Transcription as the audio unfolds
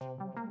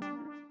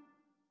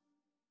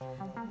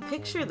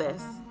Picture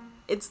this.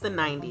 It's the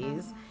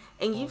 90s,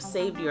 and you've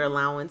saved your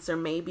allowance or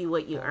maybe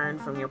what you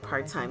earned from your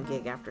part-time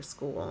gig after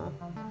school.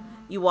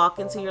 You walk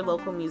into your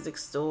local music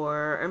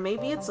store, or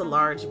maybe it's a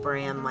large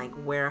brand like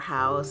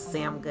Warehouse,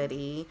 Sam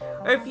Goody,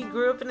 or if you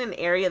grew up in an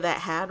area that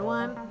had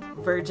one,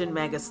 Virgin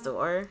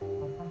Megastore.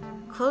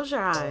 Close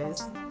your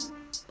eyes.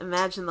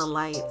 Imagine the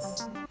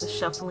lights, the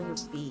shuffling of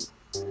feet,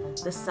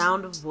 the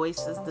sound of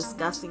voices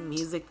discussing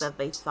music that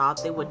they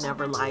thought they would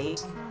never like,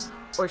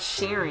 or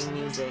sharing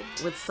music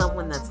with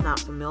someone that's not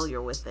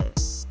familiar with it.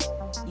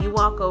 You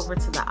walk over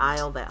to the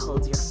aisle that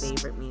holds your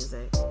favorite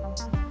music.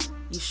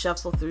 You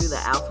shuffle through the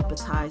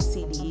alphabetized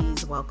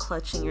CDs while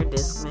clutching your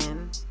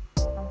Discman.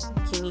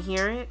 Can you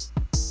hear it?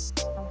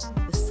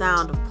 The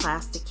sound of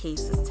plastic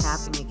cases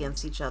tapping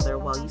against each other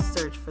while you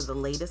search for the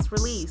latest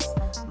release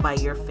by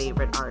your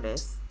favorite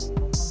artist.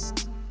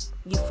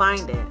 You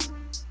find it.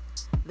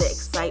 The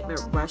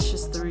excitement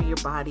rushes through your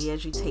body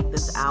as you take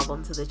this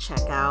album to the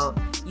checkout.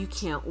 You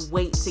can't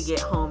wait to get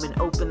home and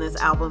open this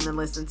album and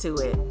listen to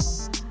it.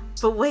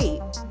 But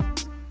wait,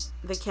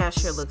 the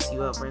cashier looks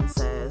you over and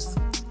says,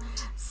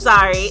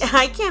 "Sorry,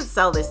 I can't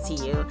sell this to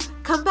you.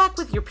 Come back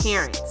with your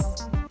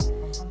parents."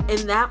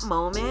 In that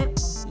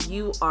moment,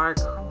 you are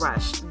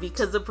crushed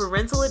because the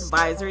parental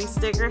advisory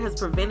sticker has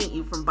prevented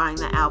you from buying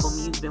the album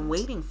you've been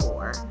waiting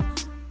for.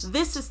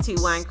 This is Two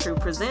Wine Crew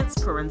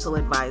presents Parental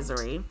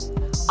Advisory.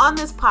 On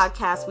this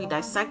podcast, we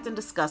dissect and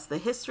discuss the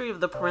history of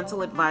the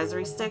parental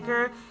advisory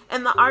sticker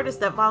and the artists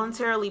that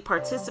voluntarily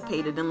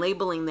participated in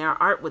labeling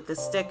their art with this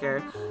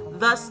sticker,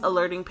 thus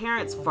alerting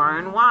parents far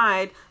and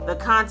wide the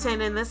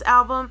content in this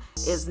album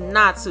is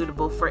not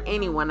suitable for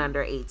anyone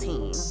under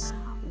 18.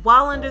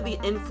 While under the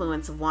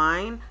influence of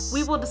wine,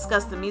 we will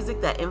discuss the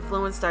music that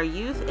influenced our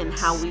youth and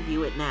how we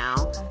view it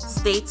now.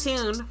 Stay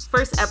tuned.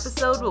 First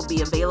episode will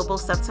be available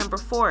September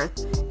 4th.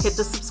 Hit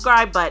the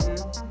subscribe button.